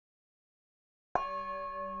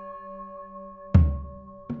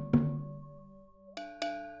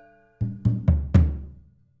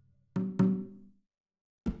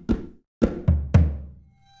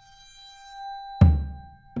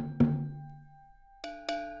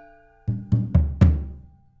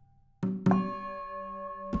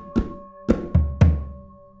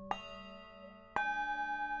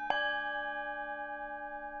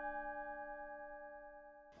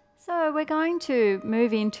we're going to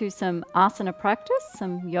move into some asana practice,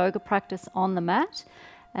 some yoga practice on the mat.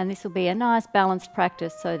 And this will be a nice balanced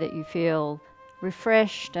practice so that you feel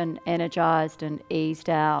refreshed and energized and eased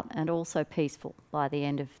out and also peaceful by the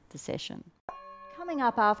end of the session. Coming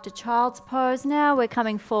up after child's pose, now we're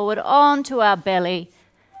coming forward onto our belly,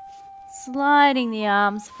 sliding the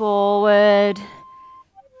arms forward,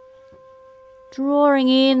 drawing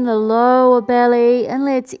in the lower belly, and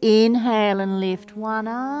let's inhale and lift one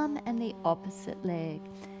arm and the opposite leg.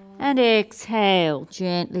 And exhale,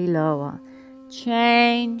 gently lower.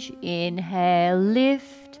 Change, inhale,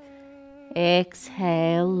 lift,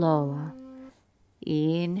 exhale, lower.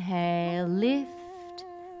 Inhale, lift,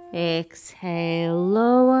 exhale,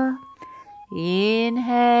 lower.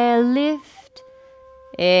 Inhale, lift,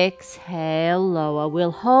 exhale, lower.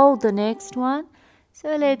 We'll hold the next one.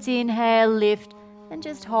 So let's inhale, lift, and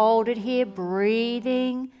just hold it here,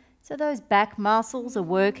 breathing. So those back muscles are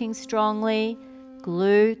working strongly,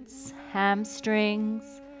 glutes, hamstrings.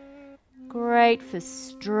 Great for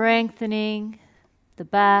strengthening the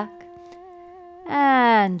back.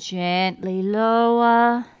 And gently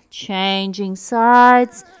lower, changing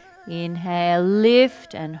sides. Inhale,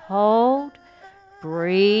 lift and hold,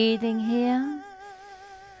 breathing here.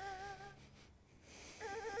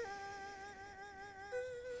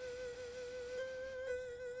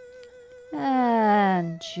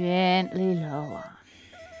 And gently lower.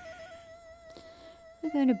 We're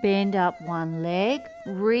going to bend up one leg,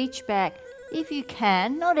 reach back if you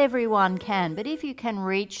can. Not everyone can, but if you can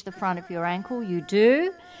reach the front of your ankle, you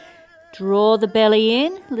do. Draw the belly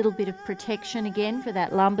in, a little bit of protection again for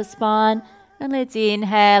that lumbar spine. And let's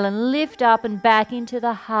inhale and lift up and back into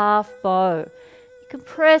the half bow. You can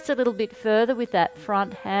press a little bit further with that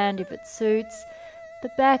front hand if it suits. The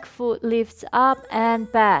back foot lifts up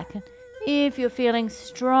and back. If you're feeling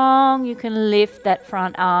strong, you can lift that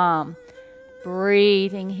front arm.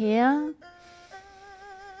 Breathing here.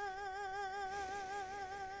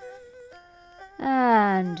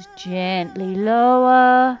 And gently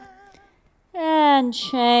lower. And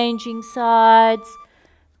changing sides.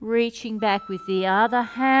 Reaching back with the other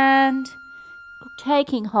hand.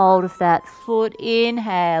 Taking hold of that foot.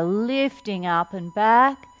 Inhale, lifting up and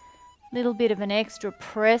back. Little bit of an extra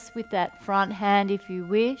press with that front hand if you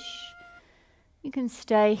wish. You can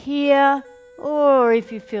stay here, or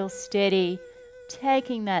if you feel steady,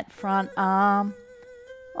 taking that front arm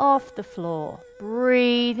off the floor,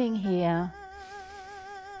 breathing here.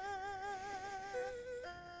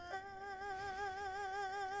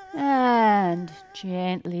 And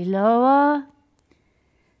gently lower.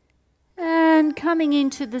 And coming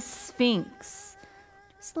into the Sphinx.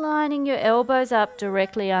 Just lining your elbows up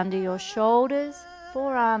directly under your shoulders.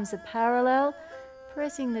 Forearms are parallel.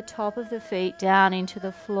 Pressing the top of the feet down into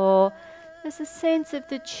the floor. There's a sense of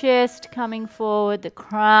the chest coming forward, the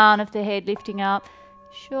crown of the head lifting up,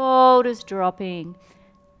 shoulders dropping.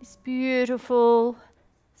 This beautiful,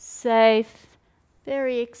 safe,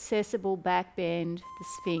 very accessible back bend, the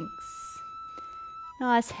Sphinx.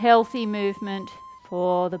 Nice healthy movement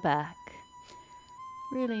for the back.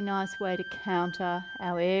 Really nice way to counter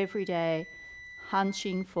our everyday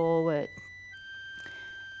hunching forward.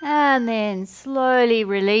 And then slowly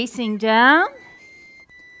releasing down.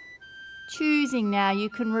 Choosing now, you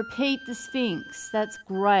can repeat the Sphinx, that's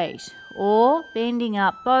great. Or bending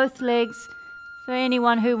up both legs for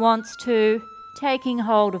anyone who wants to. Taking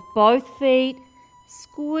hold of both feet,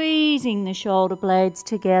 squeezing the shoulder blades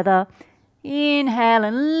together. Inhale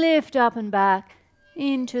and lift up and back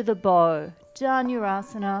into the bow.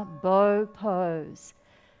 Dhanurasana, bow pose.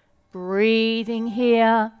 Breathing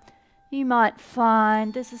here. You might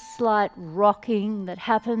find there's a slight rocking that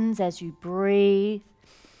happens as you breathe.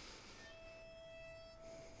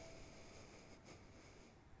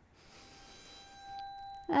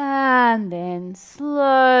 And then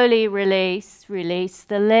slowly release. Release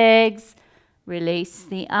the legs, release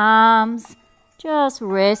the arms. Just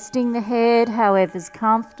resting the head however's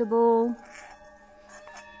comfortable.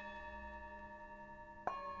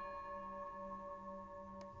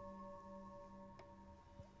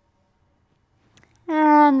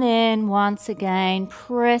 And then once again,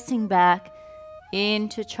 pressing back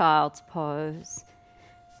into child's pose.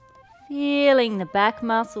 Feeling the back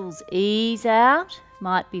muscles ease out.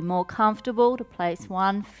 Might be more comfortable to place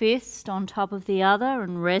one fist on top of the other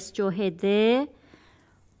and rest your head there.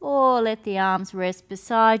 Or let the arms rest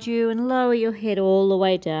beside you and lower your head all the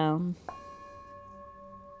way down.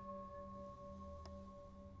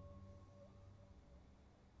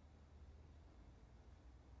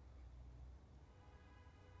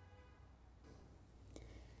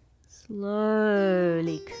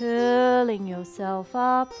 Slowly curling yourself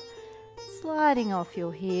up, sliding off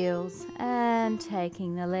your heels and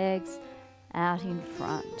taking the legs out in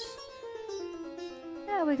front.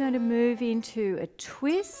 Now we're going to move into a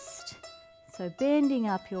twist. So bending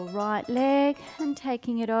up your right leg and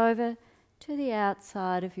taking it over to the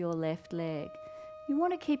outside of your left leg. You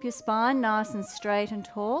want to keep your spine nice and straight and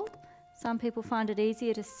tall. Some people find it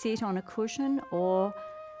easier to sit on a cushion or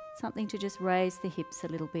something to just raise the hips a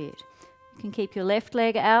little bit. You can keep your left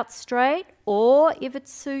leg out straight, or if it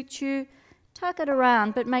suits you, tuck it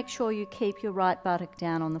around, but make sure you keep your right buttock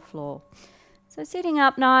down on the floor. So sitting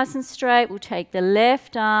up nice and straight, we'll take the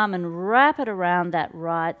left arm and wrap it around that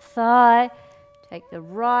right thigh. Take the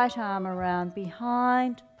right arm around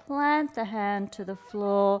behind, plant the hand to the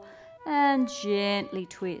floor and gently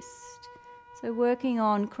twist. So working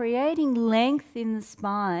on creating length in the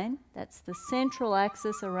spine, that's the central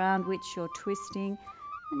axis around which you're twisting,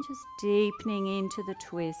 and just deepening into the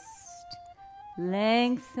twist,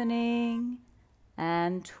 lengthening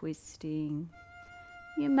and twisting.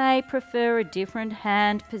 You may prefer a different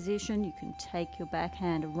hand position. You can take your back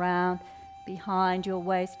hand around behind your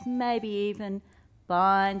waist, maybe even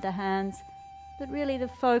bind the hands, but really the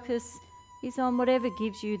focus is on whatever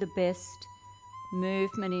gives you the best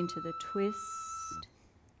movement into the twist.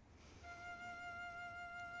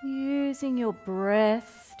 Using your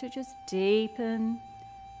breath to just deepen,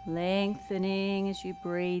 lengthening as you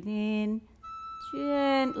breathe in,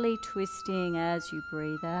 gently twisting as you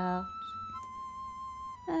breathe out.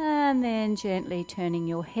 And then gently turning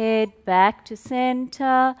your head back to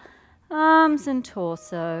center, arms and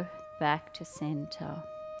torso back to center.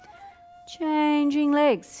 Changing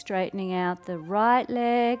legs, straightening out the right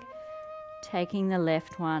leg, taking the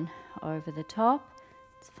left one over the top.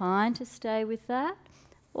 It's fine to stay with that,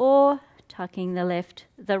 or tucking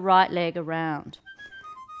the right leg around.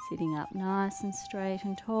 Sitting up nice and straight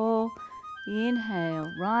and tall. Inhale,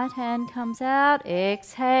 right hand comes out.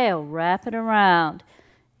 Exhale, wrap it around.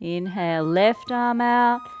 Inhale, left arm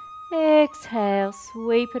out. Exhale,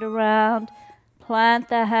 sweep it around. Plant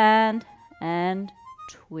the hand and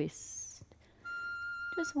twist.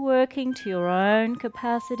 Just working to your own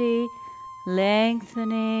capacity,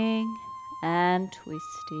 lengthening and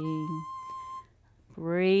twisting.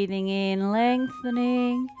 Breathing in,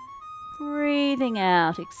 lengthening. Breathing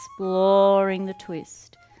out, exploring the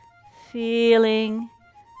twist. Feeling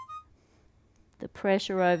the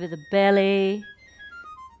pressure over the belly,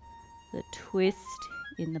 the twist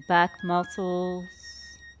in the back muscles.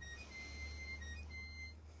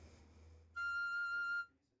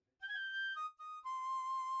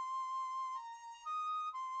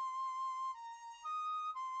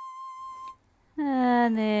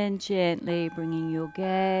 And then gently bringing your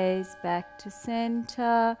gaze back to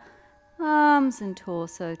center, arms and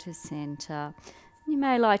torso to center. You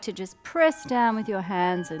may like to just press down with your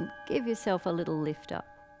hands and give yourself a little lift up.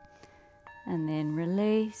 And then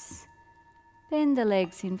release. Bend the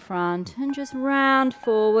legs in front and just round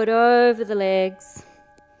forward over the legs.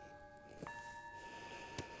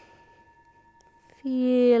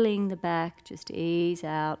 Feeling the back just ease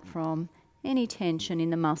out from any tension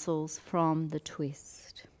in the muscles from the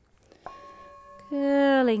twist.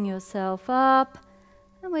 Curling yourself up,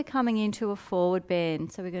 and we're coming into a forward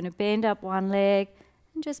bend. So we're going to bend up one leg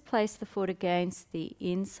and just place the foot against the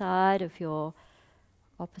inside of your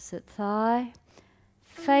opposite thigh.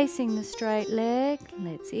 Facing the straight leg,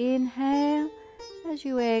 let's inhale. As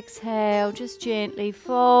you exhale, just gently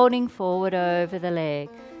folding forward over the leg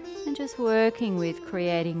and just working with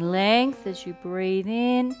creating length as you breathe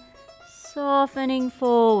in, softening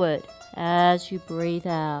forward as you breathe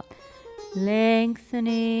out,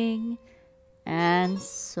 lengthening and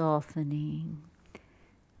softening,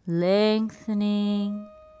 lengthening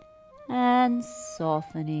and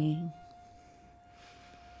softening.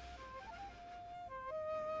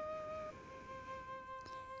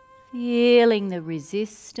 Feeling the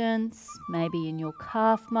resistance, maybe in your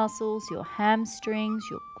calf muscles, your hamstrings,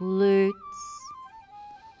 your glutes.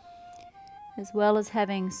 As well as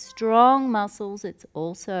having strong muscles, it's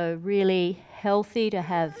also really healthy to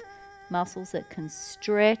have muscles that can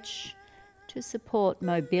stretch to support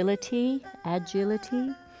mobility,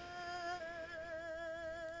 agility.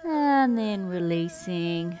 And then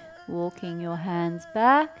releasing, walking your hands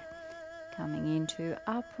back, coming into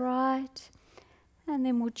upright. And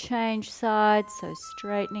then we'll change sides, so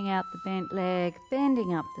straightening out the bent leg,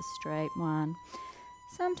 bending up the straight one.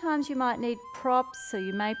 Sometimes you might need props, so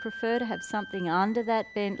you may prefer to have something under that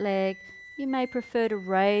bent leg. You may prefer to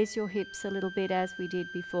raise your hips a little bit as we did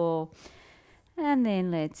before. And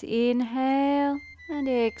then let's inhale and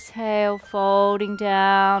exhale, folding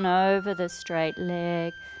down over the straight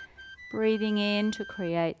leg. Breathing in to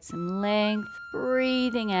create some length,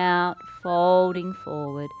 breathing out, folding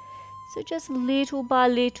forward. So just little by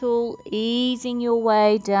little, easing your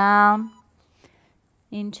way down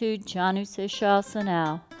into Janu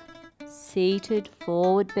Sirsasana, seated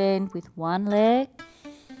forward bend with one leg.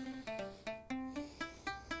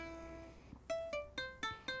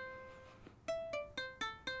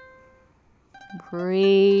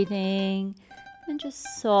 Breathing and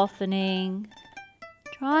just softening.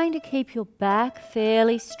 Trying to keep your back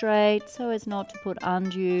fairly straight so as not to put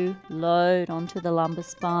undue load onto the lumbar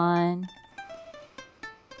spine.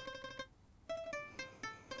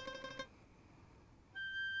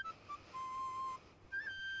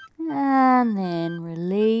 And then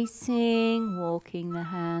releasing, walking the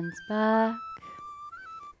hands back.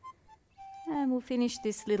 And we'll finish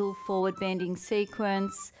this little forward bending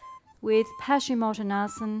sequence with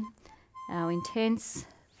Paschimottanasana, our intense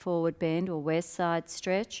forward bend or west side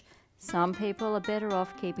stretch. Some people are better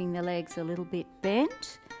off keeping the legs a little bit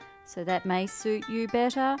bent, so that may suit you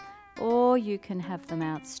better, or you can have them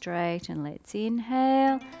out straight. And let's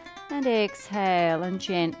inhale and exhale and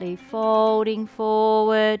gently folding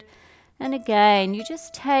forward. And again, you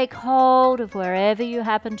just take hold of wherever you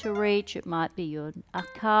happen to reach. It might be your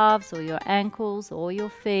calves or your ankles or your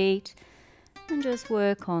feet, and just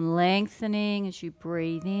work on lengthening as you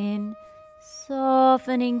breathe in,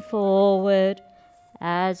 softening forward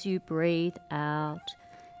as you breathe out,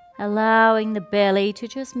 allowing the belly to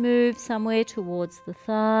just move somewhere towards the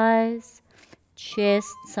thighs,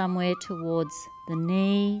 chest somewhere towards the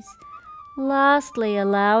knees. Lastly,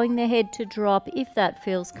 allowing the head to drop if that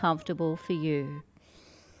feels comfortable for you.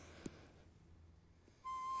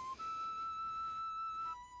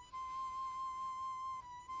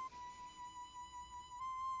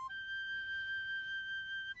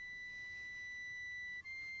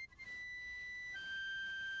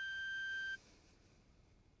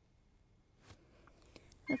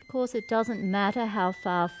 Of course, it doesn't matter how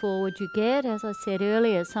far forward you get. As I said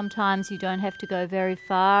earlier, sometimes you don't have to go very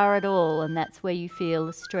far at all, and that's where you feel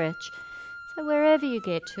the stretch. So wherever you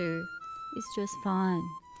get to is just fine.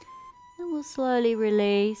 And we'll slowly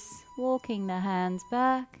release, walking the hands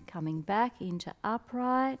back, coming back into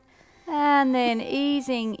upright, and then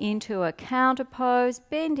easing into a counter pose,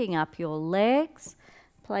 bending up your legs,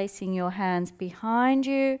 placing your hands behind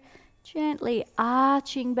you, gently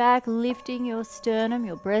arching back, lifting your sternum,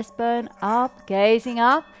 your breastbone up, gazing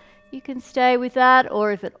up. You can stay with that,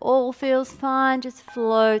 or if it all feels fine, just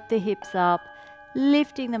float the hips up,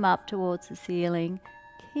 lifting them up towards the ceiling,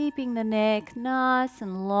 keeping the neck nice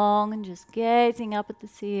and long and just gazing up at the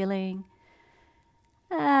ceiling.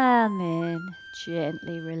 And then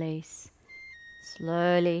gently release,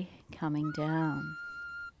 slowly coming down.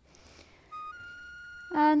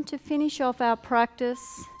 And to finish off our practice,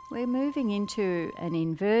 we're moving into an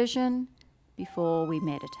inversion before we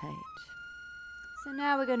meditate. So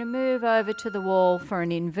now we're going to move over to the wall for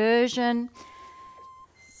an inversion.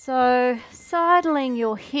 So sidling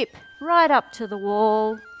your hip right up to the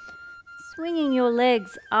wall, swinging your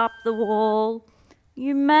legs up the wall.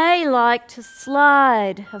 You may like to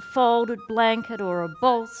slide a folded blanket or a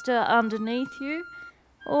bolster underneath you,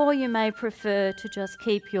 or you may prefer to just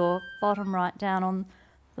keep your bottom right down on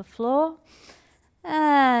the floor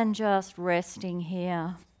and just resting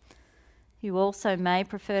here. You also may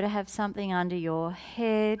prefer to have something under your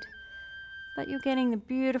head, but you're getting the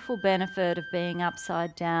beautiful benefit of being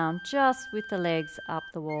upside down just with the legs up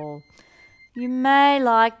the wall. You may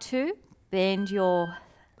like to bend your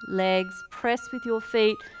legs, press with your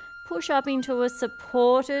feet, push up into a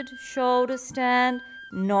supported shoulder stand,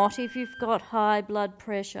 not if you've got high blood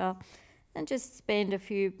pressure, and just spend a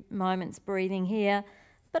few moments breathing here,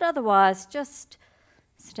 but otherwise just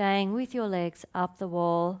staying with your legs up the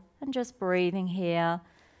wall and just breathing here,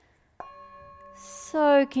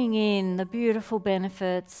 soaking in the beautiful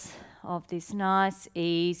benefits of this nice,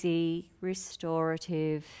 easy,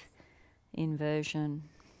 restorative inversion.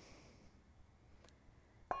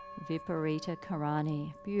 Viparita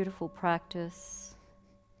Karani, beautiful practice.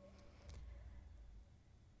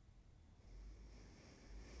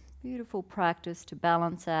 Beautiful practice to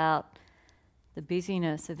balance out the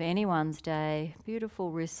busyness of anyone's day.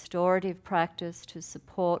 Beautiful restorative practice to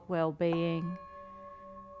support well-being,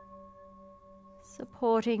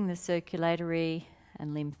 supporting the circulatory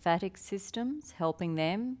and lymphatic systems, helping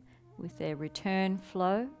them with their return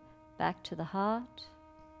flow back to the heart.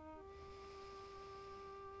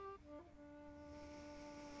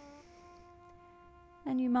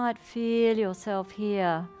 And you might feel yourself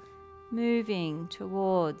here moving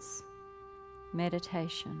towards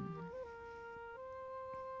meditation.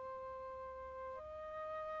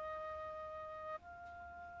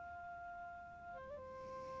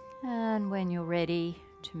 And when you're ready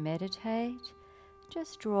to meditate,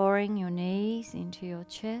 just drawing your knees into your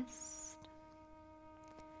chest,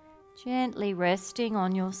 gently resting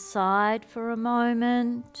on your side for a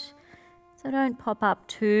moment, so don't pop up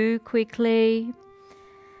too quickly,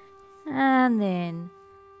 and then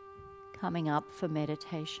coming up for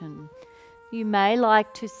meditation. You may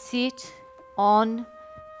like to sit on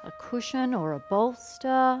a cushion or a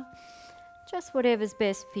bolster, just whatever's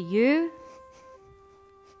best for you.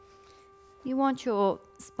 You want your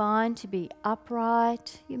spine to be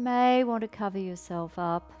upright. You may want to cover yourself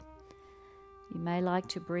up. You may like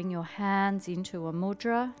to bring your hands into a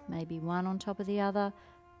mudra, maybe one on top of the other,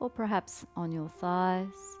 or perhaps on your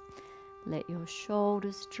thighs. Let your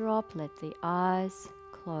shoulders drop, let the eyes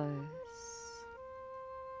close.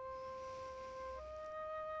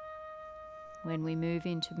 When we move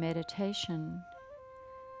into meditation,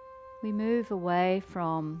 we move away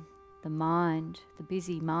from the mind, the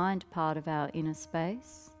busy mind part of our inner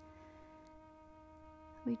space.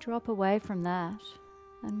 We drop away from that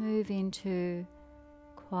and move into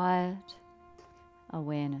quiet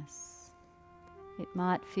awareness. It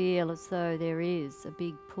might feel as though there is a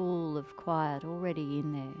big pool of quiet already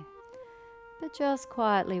in there, but just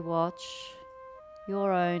quietly watch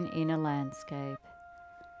your own inner landscape,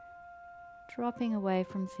 dropping away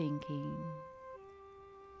from thinking,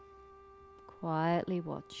 quietly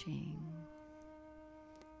watching,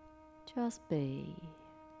 just be.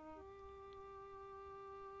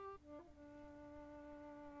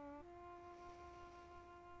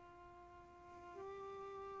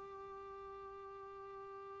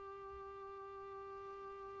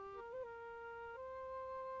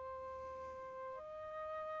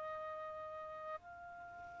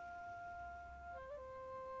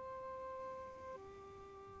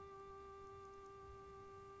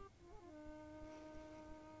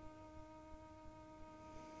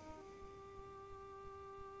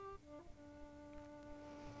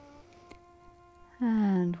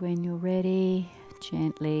 And when you're ready,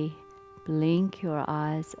 gently blink your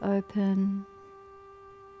eyes open.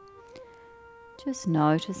 Just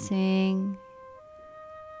noticing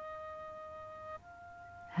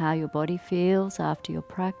how your body feels after your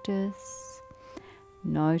practice.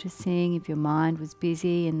 Noticing if your mind was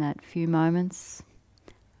busy in that few moments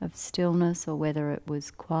of stillness or whether it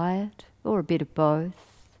was quiet or a bit of both.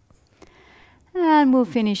 And we'll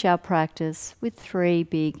finish our practice with 3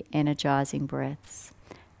 big energizing breaths.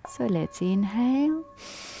 So let's inhale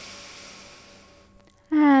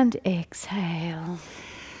and exhale.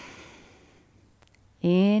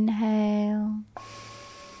 Inhale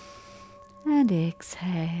and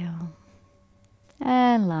exhale.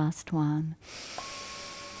 And last one.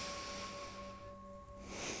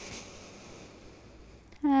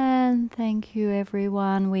 And thank you,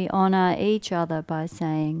 everyone. We honor each other by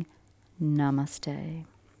saying Namaste.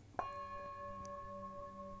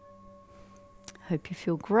 Hope you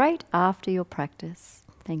feel great after your practice.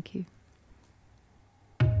 Thank you.